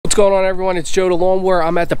What's going on, everyone? It's Joe the Lawnmower.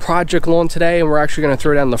 I'm at the Project Lawn today, and we're actually going to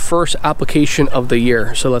throw down the first application of the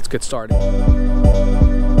year. So let's get started.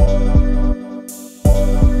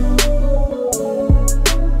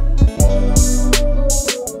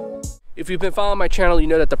 If you've been following my channel, you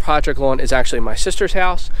know that the Project Lawn is actually my sister's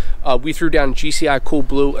house. We threw down GCI Cool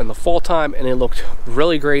Blue in the fall time, and it looked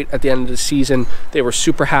really great at the end of the season. They were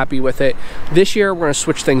super happy with it. This year, we're going to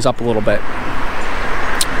switch things up a little bit.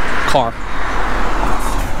 Car.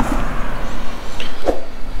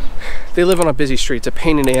 They live on a busy street. It's a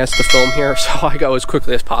pain in the ass to film here, so I go as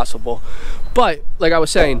quickly as possible. But like I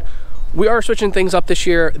was saying, we are switching things up this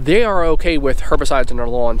year. They are okay with herbicides in their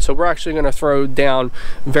lawn, so we're actually going to throw down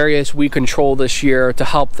various weed control this year to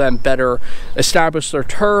help them better establish their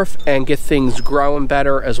turf and get things growing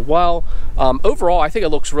better as well. Overall, I think it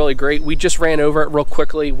looks really great. We just ran over it real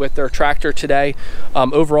quickly with their tractor today.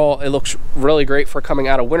 Overall, it looks really great for coming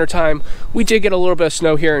out of wintertime. We did get a little bit of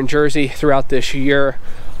snow here in Jersey throughout this year.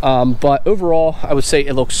 But overall, I would say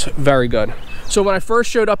it looks very good. So when I first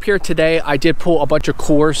showed up here today, I did pull a bunch of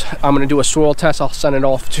cores. I'm going to do a soil test. I'll send it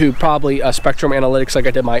off to probably Spectrum Analytics like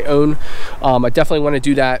I did my own. I definitely want to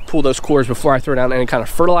do that, pull those cores before I throw down any kind of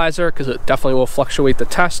fertilizer, because it definitely will fluctuate the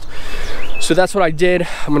test. So that's what I did.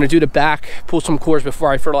 I'm going to do the back, pull some cores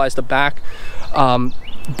before I fertilize the back.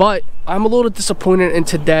 But I'm a little disappointed in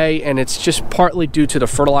today, and it's just partly due to the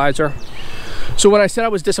fertilizer. So when I said I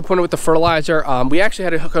was disappointed with the fertilizer, we actually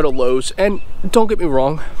had to go to Lowe's, and don't get me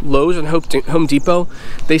wrong, Lowe's and Home Depot,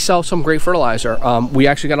 they sell some great fertilizer. We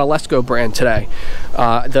actually got a LESCO brand today.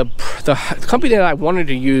 The company that I wanted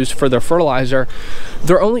to use for their fertilizer,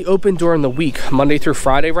 they're only open during the week, Monday through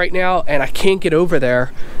Friday right now, and I can't get over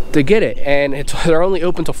there to get it. And they're only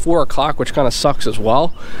open till 4 o'clock, which kind of sucks as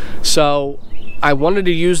well. So I wanted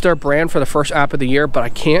to use their brand for the first app of the year, but I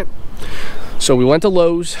can't. So we went to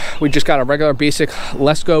Lowe's. We just got a regular basic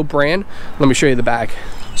LESCO brand. Let me show you the bag.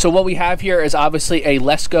 So what we have here is obviously a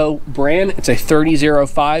LESCO brand. It's a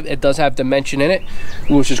 3005. It does have dimension in it,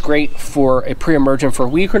 which is great for a pre-emergent for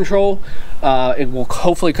weed control. It will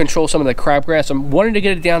hopefully control some of the crabgrass. I'm wanting to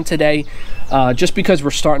get it down today just because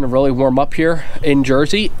we're starting to really warm up here in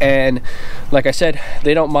Jersey. And like I said,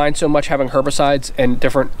 they don't mind so much having herbicides and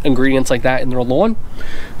different ingredients like that in their lawn.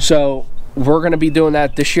 So we're going to be doing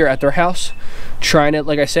that this year at their house, trying to,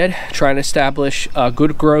 like I said, trying to establish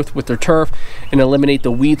good growth with their turf and eliminate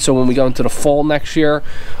the weeds, so when we go into the fall next year,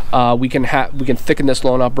 we can thicken this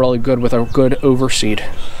lawn up really good with a good overseed.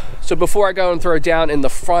 So before I go and throw it down in the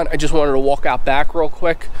front, I just wanted to walk out back real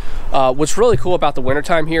quick. What's really cool about the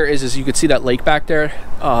wintertime here is you can see that lake back there.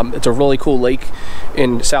 It's a really cool lake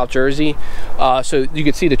in South Jersey. So you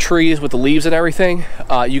can see the trees with the leaves and everything.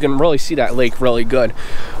 You can really see that lake really good.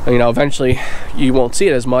 You know, eventually you won't see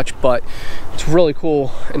it as much, but it's really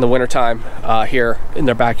cool in the wintertime here in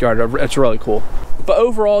their backyard. It's really cool. But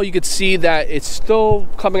overall, you could see that it's still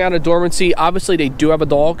coming out of dormancy. Obviously, they do have a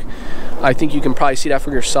dog. I think you can probably see that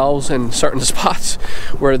for yourselves in certain spots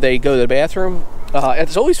where they go to the bathroom.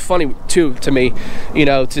 It's always funny, too, to me, you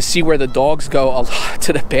know, to see where the dogs go a lot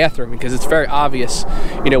to the bathroom, because it's very obvious,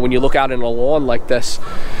 you know, when you look out in a lawn like this.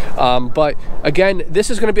 But again,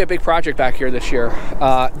 this is going to be a big project back here this year.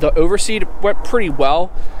 The overseed went pretty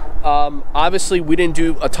well. Obviously we didn't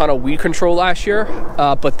do a ton of weed control last year,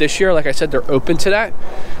 but this year, like I said, they're open to that.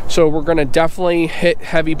 So we're going to definitely hit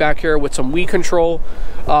heavy back here with some weed control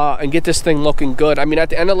and get this thing looking good. I mean,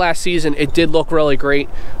 at the end of last season, it did look really great.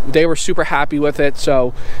 They were super happy with it,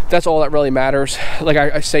 so that's all that really matters. Like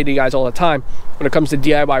I say to you guys all the time, when it comes to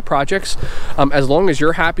DIY projects, as long as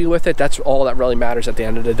you're happy with it, that's all that really matters at the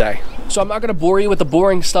end of the day. So I'm not going to bore you with the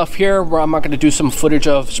boring stuff here, where I'm not going to do some footage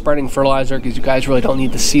of spreading fertilizer, because you guys really don't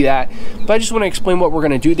need to see that. But I just want to explain what we're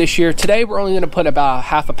going to do this year. Today we're only going to put about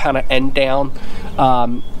 ½ pound of N down.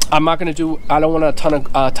 I'm not going to do, I don't want a ton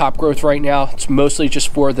of top growth right now. It's mostly just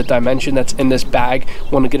for the dimension that's in this bag. I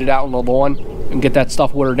want to get it out on the lawn and get that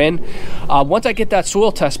stuff watered in. Once I get that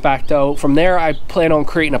soil test back though, from there I plan on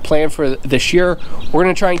creating a plan for this year. We're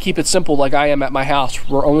going to try and keep it simple like I am at my house.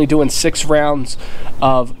 We're only doing 6 rounds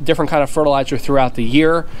of different kind of fertilizer throughout the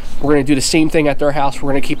year. We're going to do the same thing at their house.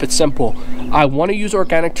 We're going to keep it simple. I want to use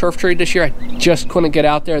organic turf trade this year. I just couldn't get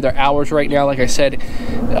out there. Their hours right now, like I said,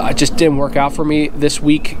 it just didn't work out for me this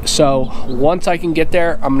week. So once I can get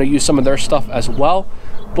there, I'm going to use some of their stuff as well.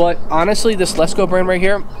 But honestly, this LESCO brand right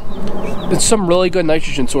here, it's some really good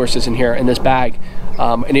nitrogen sources in here in this bag.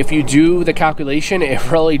 And if you do the calculation, it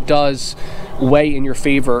really does weigh in your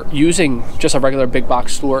favor using just a regular big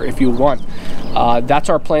box store if you want. That's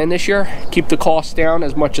our plan this year. Keep the costs down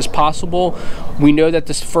as much as possible. We know that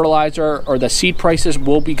this fertilizer or the seed prices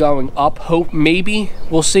will be going up. Hope maybe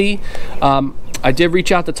we'll see. I did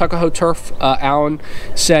reach out to Tuckahoe Turf. Alan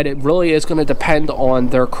said it really is going to depend on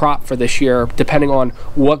their crop for this year, depending on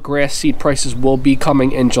what grass seed prices will be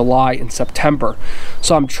coming in July and September.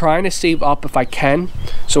 So I'm trying to save up if I can,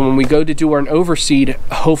 so when we go to do an overseed,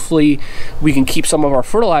 hopefully we can keep some of our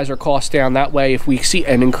fertilizer costs down. That way, if we see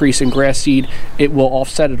an increase in grass seed, it will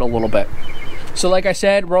offset it a little bit. So like I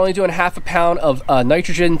said, we're only doing half a pound of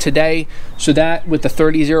nitrogen today. So that, with the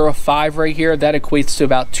 30.05 right here, that equates to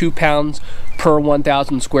about 2 pounds per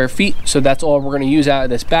 1,000 square feet. So that's all we're going to use out of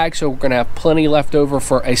this bag. So we're going to have plenty left over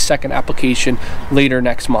for a second application later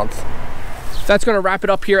next month. That's going to wrap it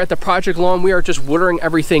up here at the project lawn. We are just watering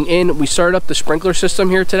everything in. We started up the sprinkler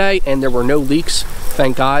system here today and there were no leaks,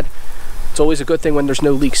 thank God. It's always a good thing when there's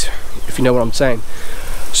no leaks, if you know what I'm saying.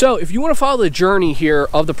 So if you want to follow the journey here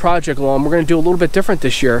of the project lawn, we're going to do a little bit different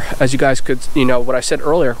this year. As you guys could, you know, what I said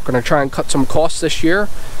earlier, we're going to try and cut some costs this year.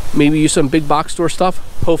 Maybe use some big box store stuff.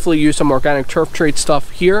 Hopefully use some organic turf trade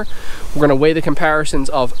stuff here. We're going to weigh the comparisons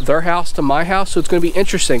of their house to my house. So it's going to be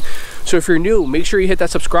interesting. So if you're new, make sure you hit that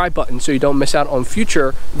subscribe button so you don't miss out on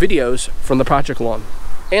future videos from the project lawn.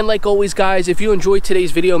 And like always, guys, if you enjoyed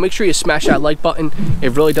today's video, make sure you smash that like button.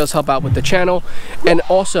 It really does help out with the channel. And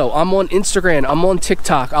also, I'm on Instagram, I'm on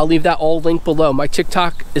TikTok. I'll leave that all linked below. My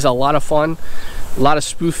TikTok is a lot of fun, a lot of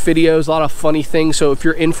spoof videos, a lot of funny things. So if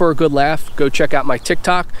you're in for a good laugh, go check out my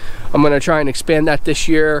TikTok. I'm gonna try and expand that this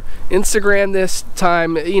year. Instagram this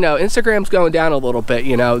time, you know, Instagram's going down a little bit,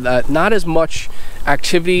 you know, not as much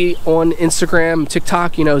activity on Instagram.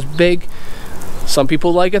 TikTok, you know, is big. Some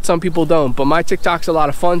people like it, some people don't, but my TikTok's a lot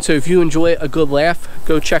of fun. So if you enjoy a good laugh,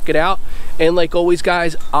 go check it out. And like always,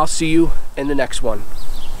 guys, I'll see you in the next one.